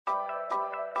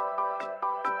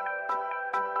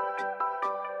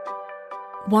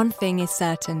One thing is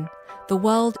certain. The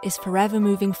world is forever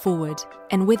moving forward,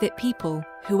 and with it people,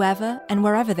 whoever and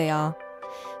wherever they are.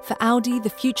 For Audi, the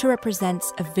future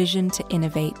represents a vision to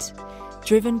innovate.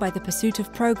 Driven by the pursuit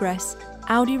of progress,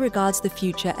 Audi regards the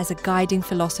future as a guiding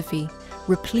philosophy,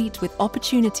 replete with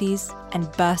opportunities and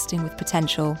bursting with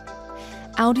potential.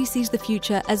 Audi sees the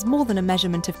future as more than a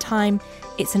measurement of time,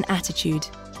 it's an attitude.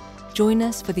 Join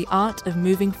us for The Art of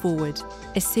Moving Forward,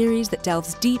 a series that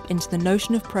delves deep into the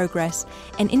notion of progress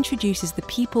and introduces the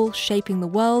people shaping the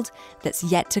world that's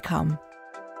yet to come.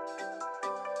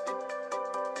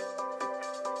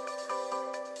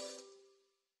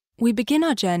 We begin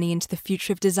our journey into the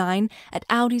future of design at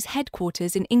Audi's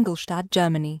headquarters in Ingolstadt,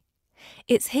 Germany.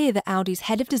 It's here that Audi's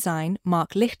head of design,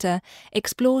 Marc Lichter,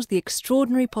 explores the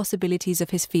extraordinary possibilities of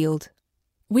his field.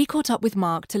 We caught up with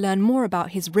Marc to learn more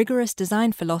about his rigorous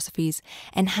design philosophies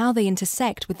and how they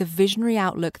intersect with the visionary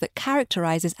outlook that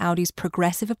characterises Audi's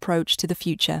progressive approach to the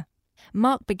future.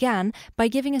 Marc began by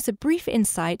giving us a brief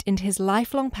insight into his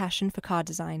lifelong passion for car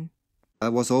design. I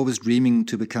was always dreaming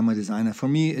to become a designer. For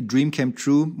me, a dream came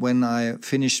true when I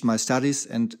finished my studies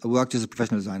and worked as a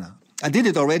professional designer. I did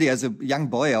it already as a young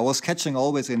boy. I was catching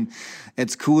always at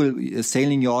school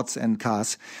sailing yachts and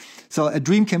cars. So a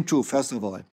dream came true, first of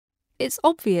all. It's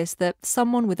obvious that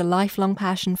someone with a lifelong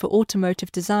passion for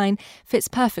automotive design fits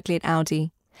perfectly at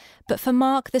Audi. But for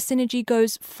Marc, the synergy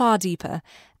goes far deeper.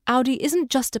 Audi isn't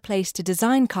just a place to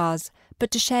design cars, but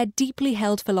to share deeply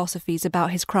held philosophies about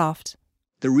his craft.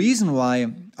 The reason why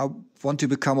I want to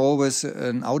become always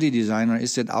an Audi designer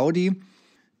is that Audi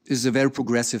is a very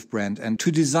progressive brand. And to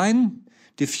design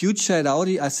the future at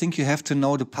Audi, I think you have to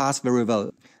know the past very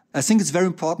well. I think it's very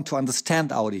important to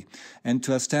understand Audi and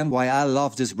to understand why I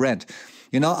love this brand.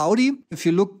 You know, Audi, if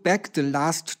you look back the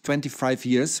last 25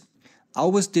 years,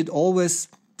 always did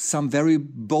some very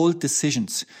bold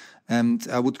decisions. And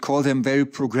I would call them very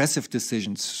progressive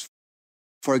decisions.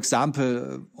 For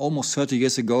example, almost 30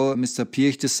 years ago, Mr.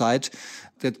 Piëch decided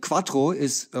that Quattro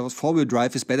four-wheel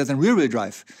drive is better than rear-wheel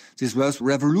drive. This was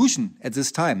revolution at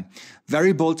this time.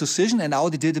 Very bold decision, and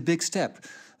Audi did a big step.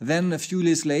 Then a few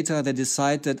years later, they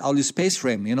decide that Audi space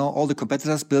frame, all the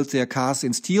competitors built their cars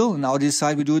in steel, and Audi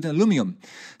decide we do it in aluminum.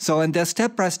 So, and they're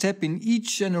step by step in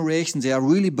each generation, they are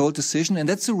really bold decisions. And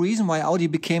that's the reason why Audi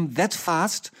became that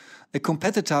fast a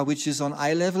competitor which is on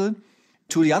eye level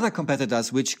to the other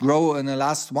competitors which grow in the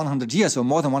last 100 years or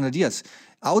more than 100 years.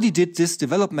 Audi did this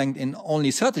development in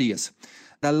only 30 years.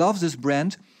 I love this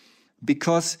brand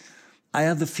because I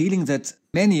have the feeling that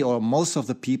many or most of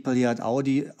the people here at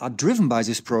Audi are driven by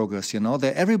this progress,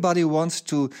 that everybody wants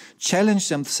to challenge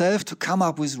themselves to come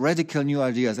up with radical new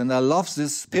ideas. And I love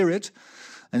this spirit.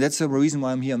 And that's the reason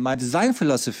why I'm here. My design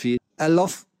philosophy, I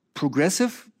love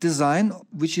progressive design,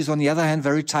 which is on the other hand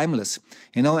very timeless,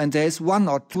 and there is one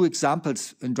or two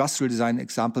examples, industrial design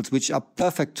examples, which are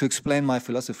perfect to explain my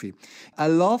philosophy. I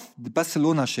love the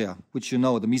Barcelona chair, which the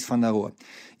Mies van der Rohe.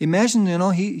 Imagine,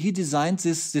 he designed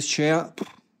this chair,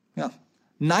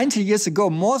 90 years ago,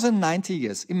 more than 90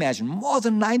 years. Imagine, more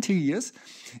than 90 years.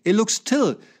 It looks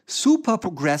still super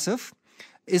progressive,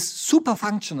 is super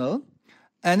functional,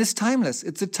 and it's timeless.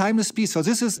 It's a timeless piece. So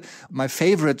this is my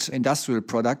favorite industrial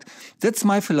product. That's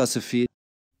my philosophy.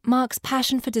 Marc's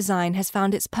passion for design has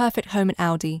found its perfect home at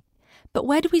Audi. But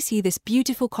where do we see this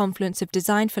beautiful confluence of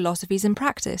design philosophies in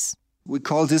practice? We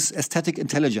call this aesthetic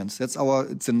intelligence. It's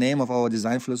the name of our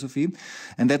design philosophy.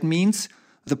 And that means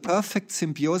the perfect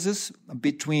symbiosis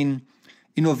between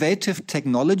innovative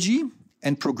technology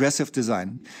and progressive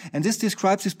design. And this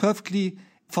describes this perfectly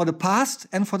for the past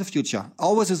and for the future.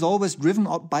 Always driven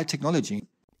by technology.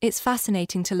 It's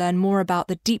fascinating to learn more about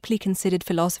the deeply considered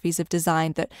philosophies of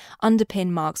design that underpin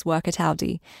Marc's work at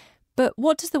Audi. But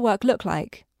what does the work look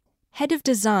like? Head of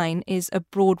design is a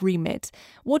broad remit.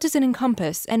 What does it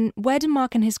encompass, and where do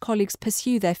Marc and his colleagues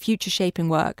pursue their future-shaping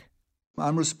work?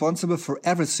 I'm responsible for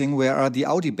everything where are the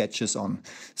Audi badges on.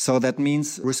 So that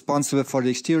means responsible for the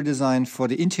exterior design, for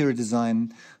the interior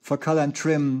design, for color and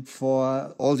trim,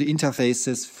 for all the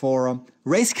interfaces, for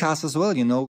race cars as well,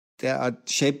 They are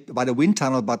shaped by the wind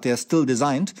tunnel, but they're still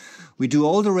designed. We do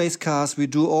all the race cars. We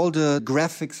do all the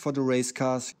graphics for the race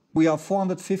cars. We are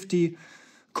 450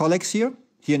 colleagues here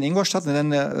in Ingolstadt, and then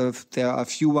there are a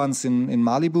few ones in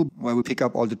Malibu where we pick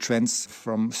up all the trends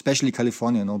from especially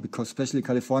California, because especially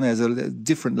California has a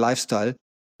different lifestyle.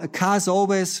 A car is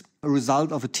always a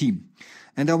result of a team.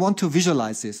 And I want to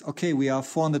visualize this. Okay, we are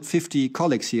 450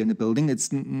 colleagues here in the building.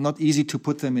 It's not easy to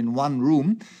put them in one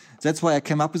room. That's why I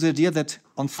came up with the idea that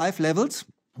on 5 levels,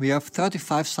 we have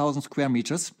 35,000 square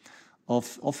meters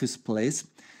of office place.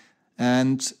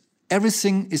 and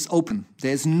everything is open.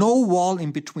 There's no wall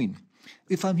in between.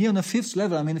 If I'm here on the fifth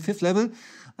level,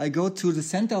 I go to the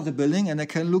center of the building and I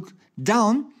can look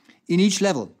down in each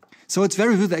level. So it's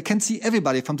very good. I can see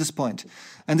everybody from this point.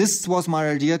 And this was my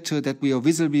idea that we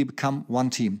visibly become one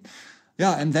team.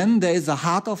 Yeah, and then there is the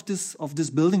heart of this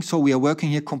building. So we are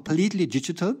working here completely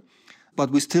digital,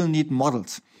 but we still need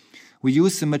models. We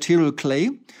use the material clay,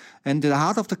 and the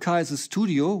heart of the car is a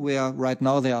studio where right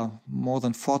now there are more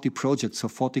than 40 projects, so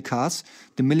 40 cars.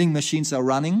 The milling machines are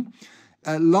running.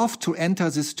 I love to enter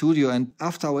this studio, and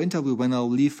after our interview, when I'll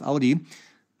leave Audi,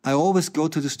 I always go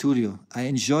to the studio. I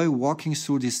enjoy walking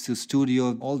through this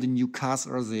studio. All the new cars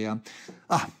are there.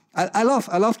 I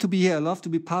love to be here. I love to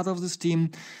be part of this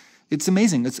team. It's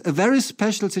amazing. It's a very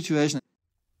special situation.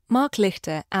 Marc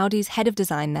Lichter, Audi's head of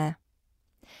design there.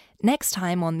 Next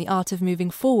time on The Art of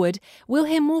Moving Forward, we'll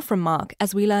hear more from Marc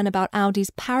as we learn about Audi's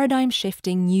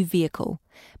paradigm-shifting new vehicle.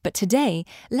 But today,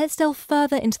 let's delve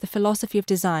further into the philosophy of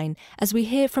design as we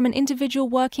hear from an individual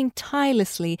working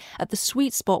tirelessly at the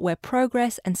sweet spot where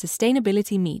progress and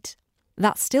sustainability meet.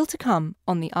 That's still to come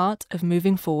on The Art of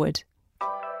Moving Forward.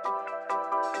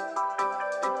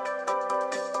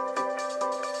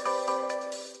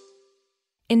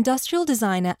 Industrial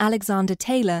designer Alexander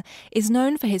Taylor is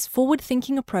known for his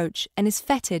forward-thinking approach and is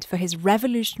feted for his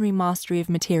revolutionary mastery of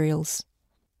materials.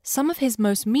 Some of his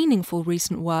most meaningful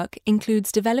recent work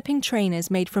includes developing trainers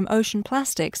made from ocean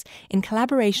plastics in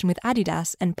collaboration with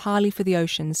Adidas and Parley for the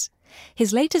Oceans.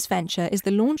 His latest venture is the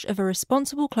launch of a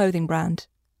responsible clothing brand.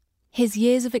 His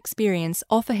years of experience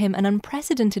offer him an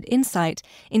unprecedented insight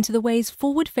into the ways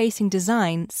forward-facing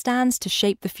design stands to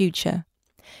shape the future.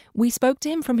 We spoke to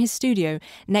him from his studio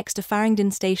next to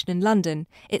Farringdon Station in London,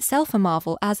 itself a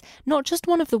marvel as not just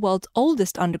one of the world's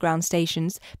oldest underground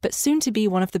stations, but soon to be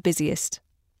one of the busiest.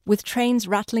 With trains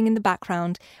rattling in the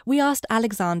background, we asked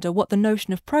Alexander what the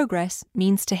notion of progress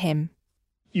means to him.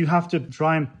 You have to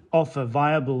try and offer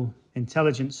viable,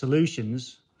 intelligent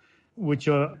solutions, which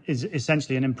is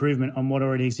essentially an improvement on what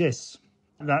already exists.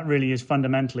 That really is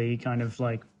fundamentally kind of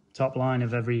like top line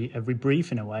of every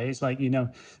brief in a way. It's like,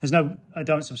 I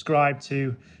don't subscribe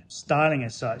to styling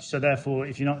as such. So therefore,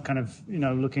 if you're not kind of,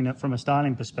 looking at from a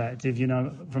styling perspective,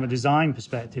 from a design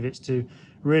perspective, it's to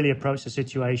really approach the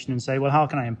situation and say, well, how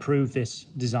can I improve this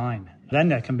design? Then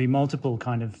there can be multiple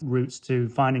kind of routes to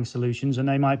finding solutions, and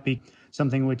they might be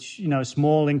something which,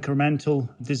 small incremental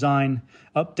design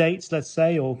updates, let's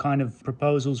say, or kind of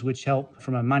proposals which help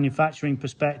from a manufacturing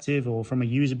perspective or from a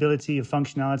usability or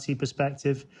functionality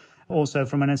perspective. Also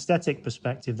from an aesthetic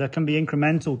perspective, there can be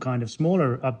incremental kind of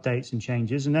smaller updates and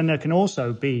changes. And then there can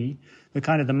also be the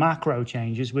kind of the macro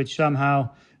changes, which somehow,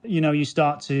 you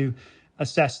start to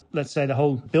assess, let's say, the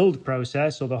whole build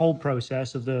process or the whole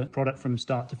process of the product from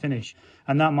start to finish.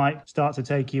 And that might start to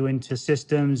take you into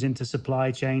systems, into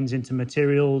supply chains, into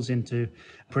materials, into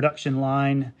production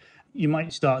line. You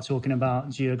might start talking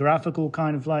about geographical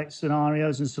kind of like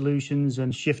scenarios and solutions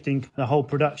and shifting the whole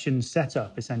production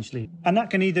setup, essentially. And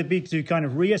that can either be to kind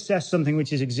of reassess something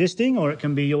which is existing, or it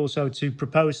can be also to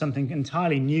propose something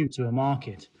entirely new to a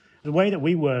market. The way that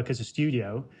we work as a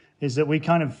studio is that we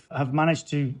kind of have managed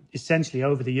to essentially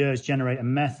over the years generate a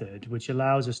method which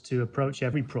allows us to approach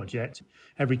every project,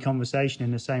 every conversation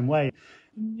in the same way.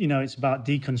 It's about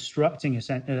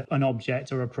deconstructing an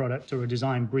object or a product or a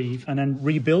design brief and then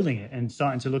rebuilding it and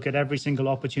starting to look at every single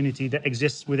opportunity that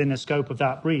exists within the scope of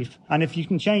that brief. And if you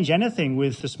can change anything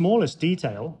with the smallest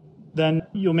detail, then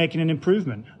you're making an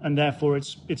improvement, and therefore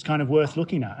it's kind of worth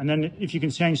looking at. And then if you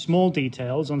can change small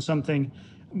details on something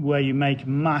where you make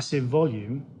massive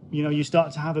volume, you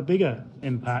start to have a bigger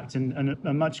impact and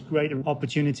a much greater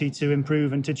opportunity to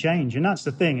improve and to change. And that's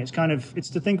the thing. It's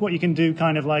to think what you can do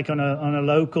kind of like on a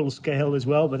local scale as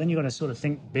well, but then you've got to sort of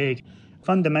think big.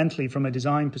 Fundamentally, from a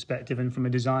design perspective and from a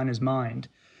designer's mind,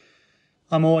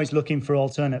 I'm always looking for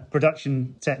alternate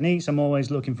production techniques. I'm always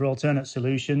looking for alternate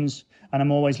solutions, and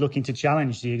I'm always looking to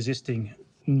challenge the existing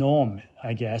norm,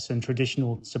 I guess, and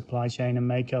traditional supply chain and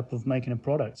makeup of making a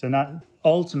product. And that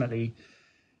ultimately,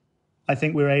 I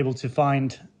think we're able to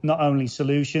find not only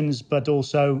solutions, but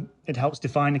also it helps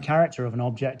define the character of an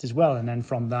object as well. And then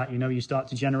from that, you start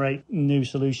to generate new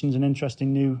solutions and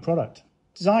interesting new product.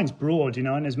 Design's broad,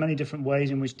 and there's many different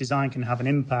ways in which design can have an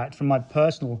impact. From my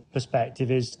personal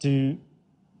perspective is to,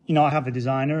 I have a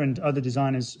designer, and other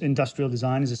designers, industrial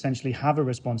designers, essentially have a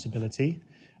responsibility.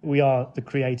 We are the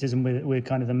creators, and we're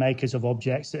kind of the makers of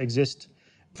objects that exist,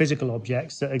 physical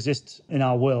objects that exist in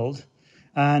our world.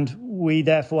 And we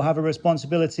therefore have a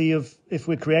responsibility of, if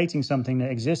we're creating something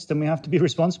that exists, then we have to be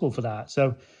responsible for that.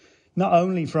 So not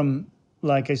only from,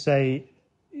 like I say,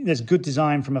 there's good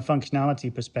design from a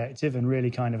functionality perspective and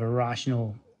really kind of a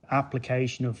rational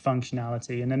application of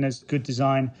functionality. And then there's good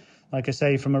design, like I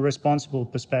say, from a responsible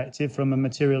perspective, from a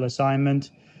material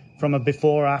assignment, from a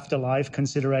before after life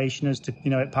consideration as to,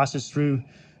 it passes through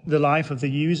the life of the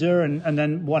user and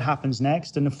then what happens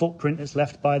next and the footprint that's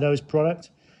left by those products.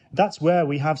 That's where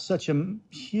we have such a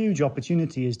huge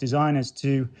opportunity as designers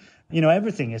to,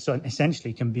 everything is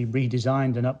essentially can be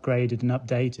redesigned and upgraded and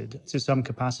updated to some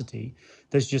capacity.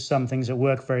 There's just some things that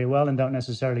work very well and don't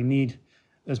necessarily need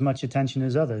as much attention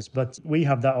as others. But we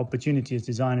have that opportunity as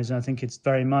designers, and I think it's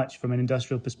very much from an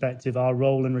industrial perspective our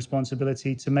role and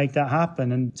responsibility to make that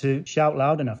happen and to shout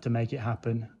loud enough to make it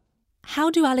happen. How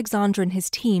do Alexander and his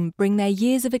team bring their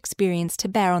years of experience to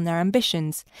bear on their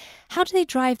ambitions? How do they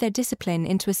drive their discipline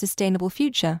into a sustainable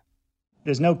future?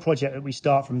 There's no project that we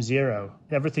start from zero.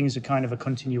 Everything is a kind of a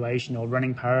continuation or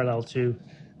running parallel to.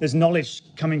 There's knowledge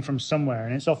coming from somewhere,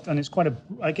 and it's quite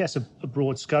a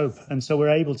broad scope. And so we're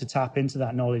able to tap into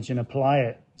that knowledge and apply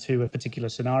it to a particular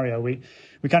scenario. We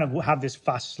kind of have this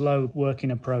fast, slow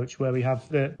working approach where we have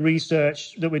the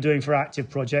research that we're doing for active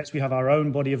projects. We have our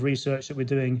own body of research that we're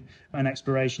doing and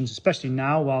explorations, especially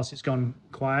now, whilst it's gone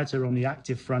quieter on the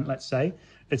active front, let's say.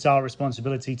 It's our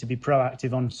responsibility to be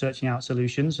proactive on searching out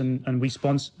solutions. And we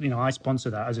sponsor, I sponsor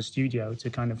that as a studio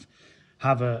to kind of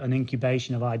have an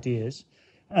incubation of ideas.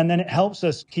 And then it helps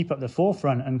us keep up the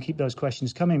forefront and keep those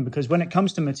questions coming, because when it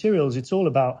comes to materials, it's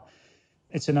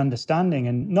an understanding,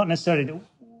 and not necessarily,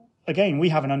 again, we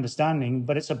have an understanding,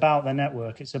 but it's about the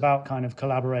network. It's about kind of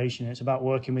collaboration. It's about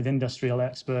working with industrial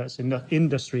experts and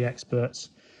industry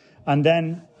experts, and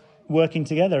then working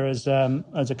together as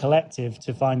a collective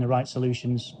to find the right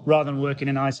solutions, rather than working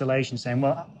in isolation, saying,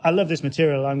 well, I love this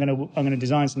material, I'm going to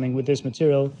design something with this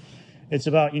material. It's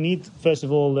about, you need, first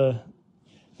of all,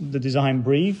 the design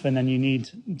brief, and then you need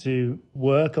to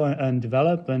work on and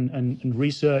develop and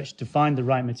research to find the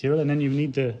right material, and then you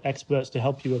need the experts to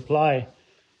help you apply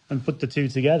and put the two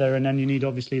together, and then you need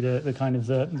obviously the kind of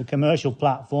the commercial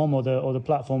platform or the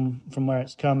platform from where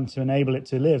it's come to enable it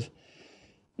to live.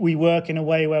 We work in a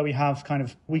way where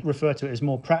we refer to it as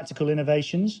more practical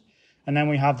innovations, and then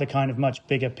we have the kind of much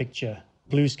bigger picture,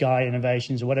 blue sky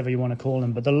innovations or whatever you want to call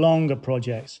them, but the longer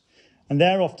projects, and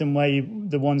they're often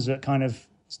the ones that kind of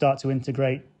start to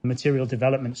integrate material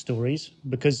development stories,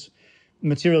 because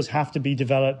materials have to be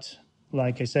developed,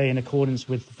 like I say, in accordance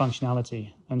with the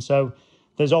functionality. And so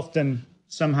there's often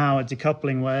somehow a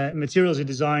decoupling where materials are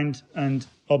designed and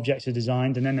objects are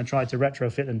designed, and then they try to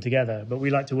retrofit them together. But we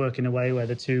like to work in a way where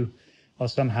the two are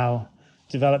somehow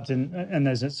developed and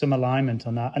there's some alignment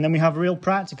on that. And then we have real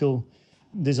practical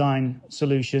design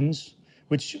solutions,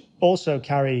 which also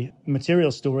carry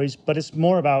material stories, but it's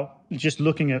more about just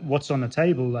looking at what's on the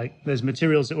table. Like, there's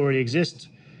materials that already exist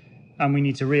and we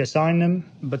need to reassign them,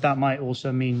 but that might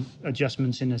also mean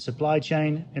adjustments in the supply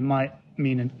chain. It might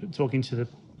mean talking to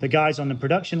the guys on the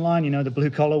production line, the blue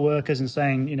collar workers, and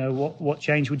saying, what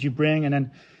change would you bring? And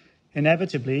then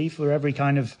inevitably, for every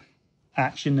kind of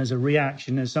action, there's a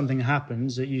reaction, there's something that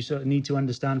happens that you sort of need to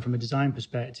understand from a design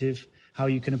perspective how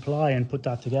you can apply and put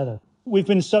that together. We've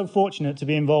been so fortunate to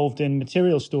be involved in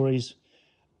material stories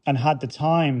and had the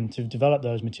time to develop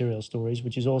those material stories,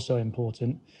 which is also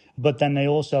important. But then they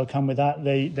also come with that.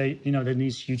 There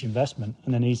needs huge investment,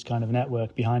 and there needs kind of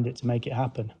network behind it to make it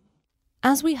happen.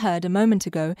 As we heard a moment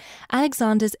ago,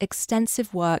 Alexander's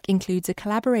extensive work includes a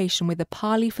collaboration with the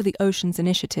Parley for the Oceans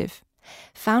initiative.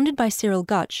 Founded by Cyril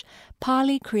Gutsch,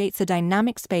 Parley creates a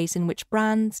dynamic space in which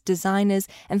brands, designers,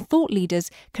 and thought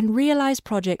leaders can realise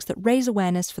projects that raise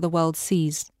awareness for the world's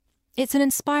seas. It's an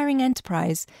inspiring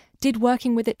enterprise. Did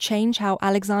working with it change how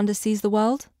Alexander sees the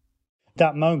world?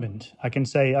 That moment, I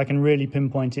can really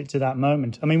pinpoint it to that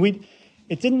moment. I mean,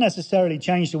 it didn't necessarily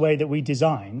change the way that we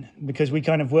design, because we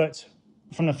kind of worked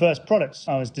from the first products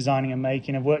I was designing and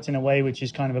making. I've worked in a way which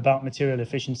is kind of about material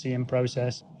efficiency and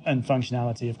process and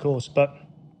functionality, of course. But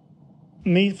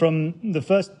from the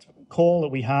first call that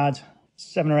we had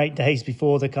 7 or 8 days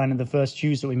before the first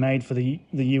shoes that we made for the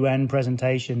UN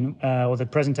presentation, or the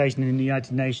presentation in the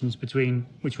United Nations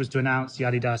which was to announce the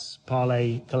Adidas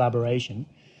Parley collaboration.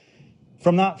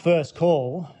 From that first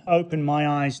call, opened my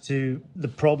eyes to the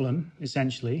problem,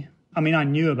 essentially. I mean, I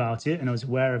knew about it and I was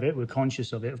aware of it. We're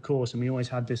conscious of it, of course. And we always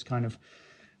had this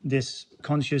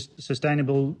conscious,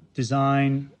 sustainable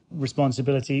design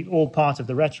responsibility, all part of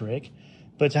the rhetoric.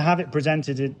 But to have it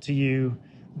presented to you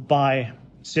by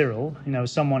Cyril,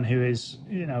 someone who is,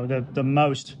 the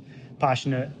most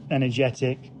passionate,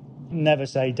 energetic, never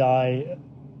say die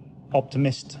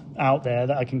optimist out there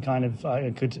that I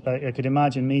could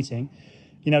imagine meeting,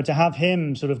 to have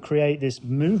him sort of create this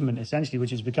movement essentially,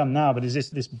 which has become now, but is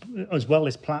this as well,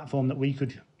 this platform that we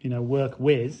could, work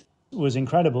with, was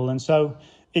incredible. And so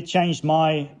it changed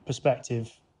my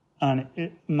perspective and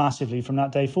it massively from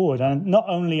that day forward. And not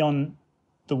only on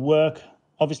the work,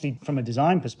 obviously from a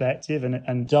design perspective,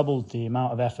 and doubled the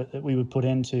amount of effort that we would put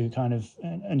into kind of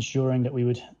ensuring that we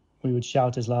would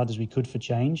shout as loud as we could for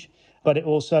change. But it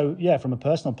also, from a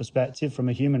personal perspective, from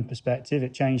a human perspective,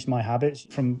 it changed my habits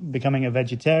from becoming a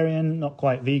vegetarian, not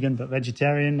quite vegan, but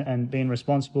vegetarian, and being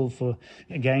responsible for,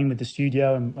 again, with the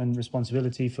studio and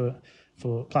responsibility for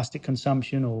plastic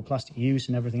consumption or plastic use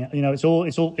and everything.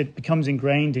 It becomes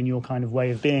ingrained in your kind of way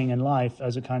of being in life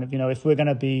as a kind of, if we're going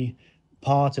to be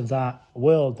part of that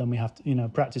world, then we have to,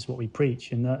 practice what we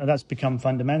preach. And that's become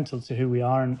fundamental to who we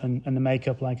are and the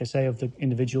makeup, like I say, of the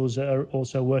individuals that are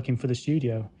also working for the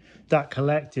studio. That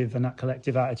collective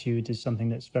attitude is something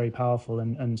that's very powerful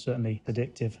and certainly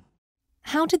addictive.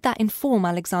 How did that inform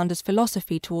Alexander's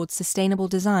philosophy towards sustainable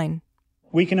design?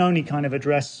 We can only kind of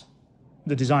address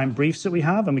the design briefs that we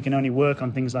have, and we can only work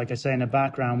on things, like I say, in the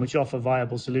background, which offer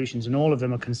viable solutions, and all of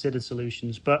them are considered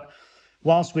solutions. But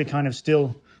whilst we're kind of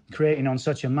still creating on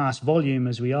such a mass volume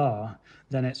as we are,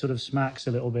 then it sort of smacks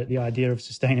a little bit the idea of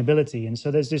sustainability. And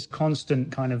so there's this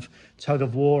constant kind of tug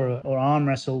of war or arm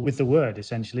wrestle with the word,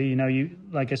 essentially. You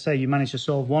like I say, you manage to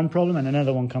solve one problem and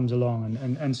another one comes along.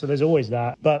 And so there's always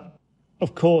that. But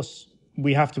of course,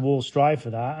 we have to all strive for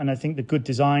that. And I think the good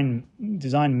design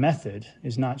method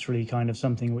is naturally kind of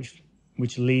something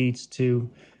which leads to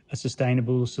a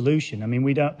sustainable solution. I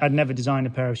mean, I'd never designed a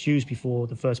pair of shoes before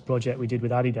the first project we did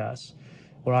with Adidas.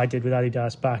 Or I did with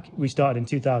Adidas we started in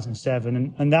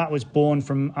 2007, and that was born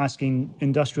from asking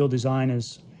industrial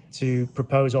designers to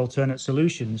propose alternate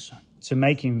solutions to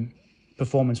making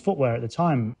performance footwear at the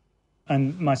time.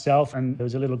 And myself, and there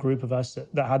was a little group of us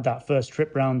that had that first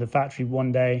trip around the factory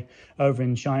one day over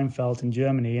in Scheinfeld in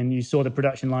Germany, and you saw the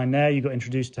production line there. You got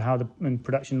introduced to how the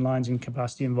production lines and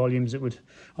capacity and volumes that would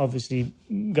obviously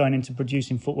going into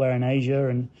producing footwear in Asia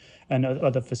and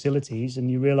other facilities, and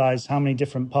you realize how many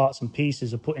different parts and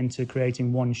pieces are put into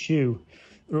creating one shoe.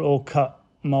 They're all cut,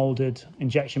 molded,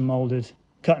 injection molded,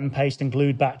 cut and paste and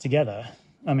glued back together.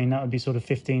 I mean, that would be sort of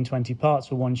 15, 20 parts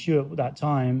for one shoe at that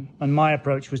time. And my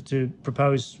approach was to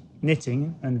propose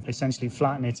knitting, and essentially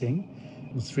flat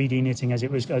knitting, 3D knitting as it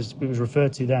was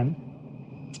referred to then.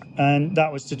 And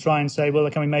that was to try and say, well,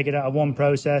 can we make it out of one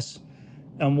process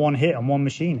and one hit on one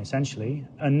machine, essentially,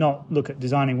 and not look at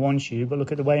designing one shoe, but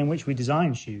look at the way in which we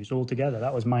design shoes altogether.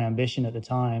 That was my ambition at the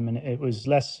time. And it was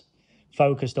less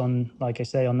focused on, like I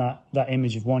say, on that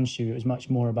image of one shoe. It was much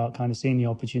more about kind of seeing the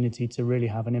opportunity to really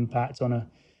have an impact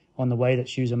on the way that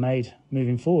shoes are made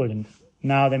moving forward. And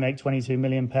now they make 22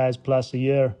 million pairs plus a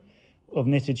year of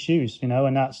knitted shoes,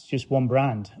 and that's just one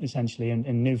brand, essentially,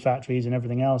 and new factories and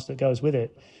everything else that goes with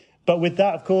it. But with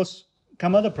that, of course,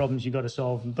 come other problems you've got to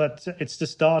solve. But it's the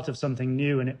start of something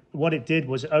new. And what it did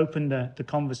was open the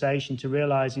conversation to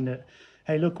realizing that,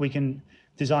 hey, look, we can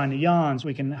design the yarns,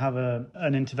 we can have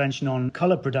an intervention on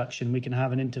color production, we can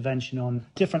have an intervention on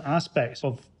different aspects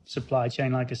of supply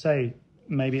chain. Like I say,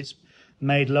 maybe it's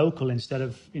made local instead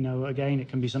of, again, it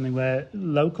can be something where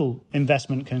local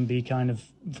investment can be kind of,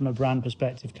 from a brand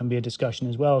perspective, can be a discussion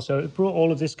as well. So it brought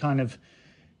all of this kind of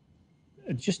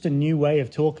just a new way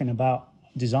of talking about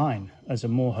design as a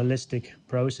more holistic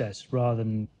process, rather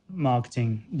than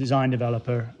marketing, design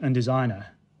developer and designer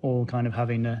all kind of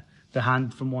having the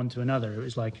hand from one to another. It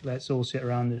was like, let's all sit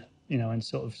around, and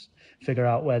sort of figure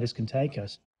out where this can take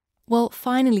us. Well,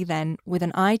 finally then, with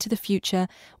an eye to the future,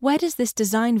 where does this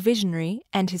design visionary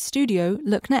and his studio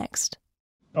look next?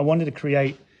 I wanted to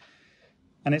create,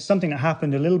 and it's something that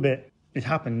happened a little bit, it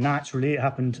happened naturally, it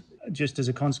happened just as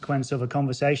a consequence of a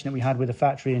conversation that we had with a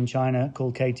factory in China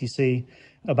called KTC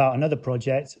about another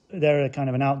project. They're a kind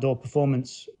of an outdoor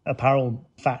performance apparel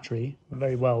factory,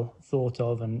 very well thought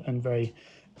of and very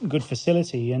good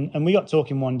facility. And we got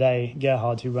talking one day,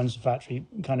 Gerhard, who runs the factory,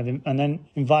 and then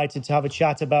invited to have a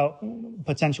chat about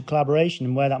potential collaboration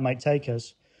and where that might take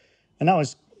us. And that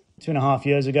was 2.5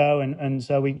 years ago. And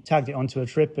so we tagged it onto a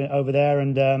trip over there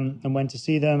and went to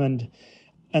see them.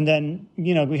 And then,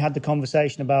 we had the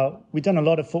conversation about, we'd done a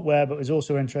lot of footwear, but was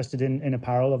also interested in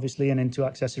apparel, obviously, and into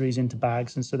accessories, into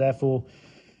bags. And so therefore,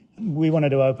 we wanted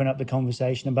to open up the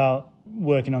conversation about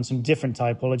working on some different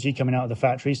typology coming out of the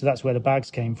factory. So that's where the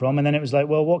bags came from. And then it was like,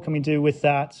 well, what can we do with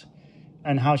that?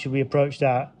 And how should we approach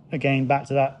that? Again, back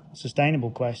to that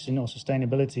sustainable question, or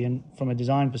sustainability. And from a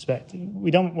design perspective, we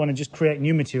don't want to just create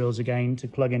new materials again to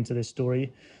plug into this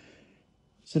story.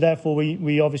 So therefore,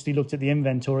 we obviously looked at the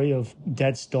inventory of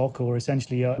dead stock or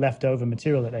essentially leftover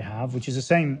material that they have, which is the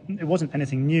same. It wasn't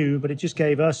anything new, but it just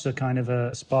gave us a kind of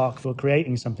a spark for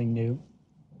creating something new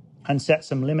and set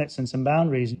some limits and some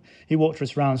boundaries. He walked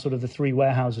us around sort of the 3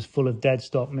 warehouses full of dead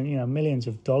stock, millions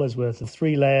of dollars worth of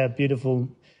 3-layer, beautiful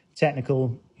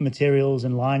technical materials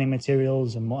and lining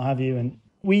materials and what have you. And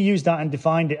we used that and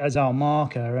defined it as our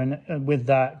marker. And with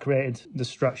that, created the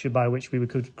structure by which we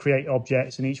could create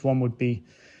objects, and each one would be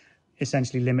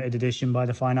essentially limited edition by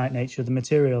the finite nature of the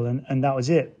material. And that was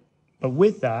it. But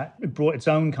with that, it brought its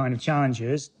own kind of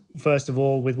challenges. First of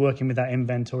all, with working with that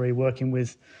inventory, working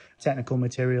with technical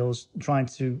materials, trying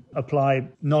to apply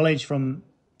knowledge from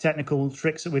technical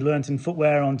tricks that we learned in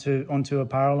footwear onto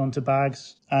apparel, onto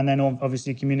bags, and then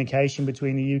obviously communication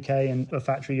between the UK and a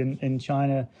factory in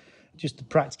China, just the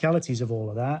practicalities of all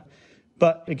of that.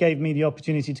 But it gave me the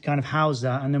opportunity to kind of house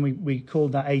that, and then we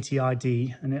called that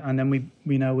ATID, and then we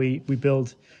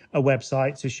build a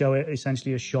website to show it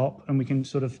essentially a shop, and we can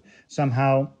sort of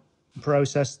somehow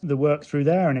process the work through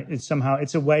there, and it's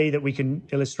a way that we can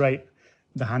illustrate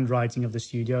the handwriting of the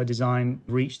studio design,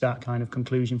 reach that kind of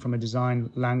conclusion from a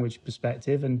design language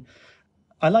perspective. And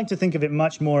I like to think of it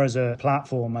much more as a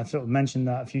platform. I've sort of mentioned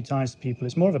that a few times to people.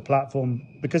 It's more of a platform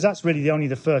because that's really only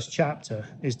the first chapter,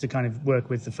 is to kind of work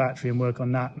with the factory and work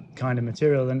on that kind of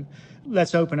material. And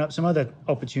let's open up some other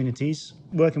opportunities,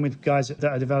 working with guys that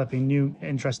are developing new,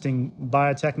 interesting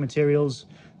biotech materials.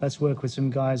 Let's work with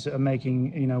some guys that are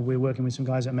making, we're working with some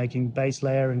guys that are making base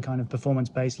layer and kind of performance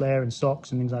base layer and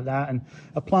socks and things like that, and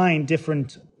applying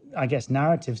different, I guess,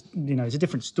 narratives. It's a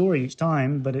different story each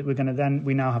time, but we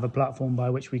now have a platform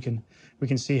by which we can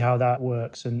see how that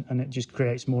works, and it just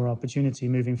creates more opportunity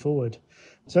moving forward.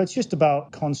 So it's just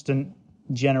about constant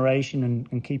generation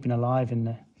and keeping alive in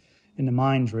the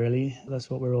mind, really. That's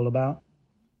what we're all about.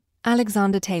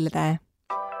 Alexander Taylor there.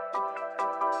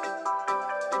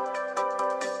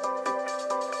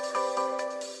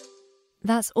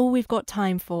 That's all we've got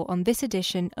time for on this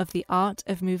edition of The Art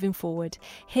of Moving Forward,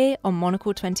 here on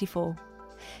Monocle 24.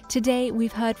 Today,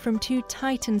 we've heard from 2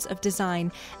 titans of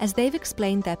design as they've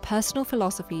explained their personal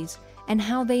philosophies and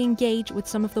how they engage with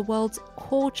some of the world's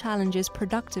core challenges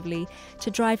productively to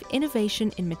drive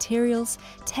innovation in materials,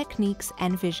 techniques,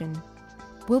 and vision.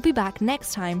 We'll be back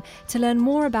next time to learn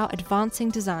more about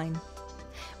advancing design.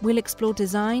 We'll explore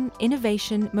design,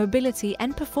 innovation, mobility,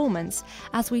 and performance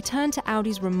as we turn to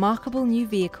Audi's remarkable new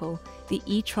vehicle, the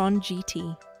e-tron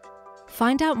GT.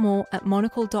 Find out more at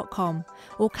monocle.com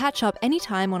or catch up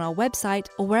anytime on our website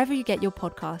or wherever you get your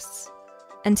podcasts.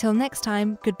 Until next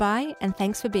time, goodbye and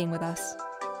thanks for being with us.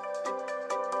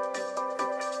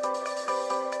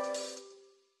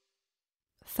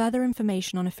 Further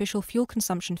information on official fuel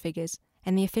consumption figures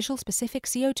and the official specific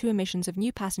CO2 emissions of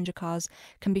new passenger cars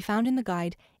can be found in the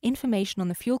guide Information on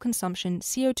the Fuel Consumption,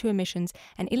 CO2 Emissions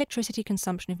and Electricity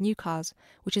Consumption of New Cars,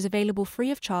 which is available free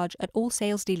of charge at all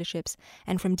sales dealerships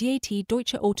and from DAT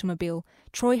Deutsche Automobil,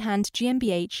 Treuhand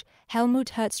GmbH,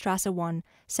 Helmut Hertzstrasse 1,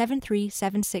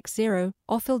 73760,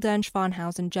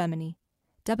 Ophildern-Schwanhausen, Germany.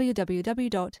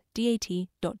 www.dat.de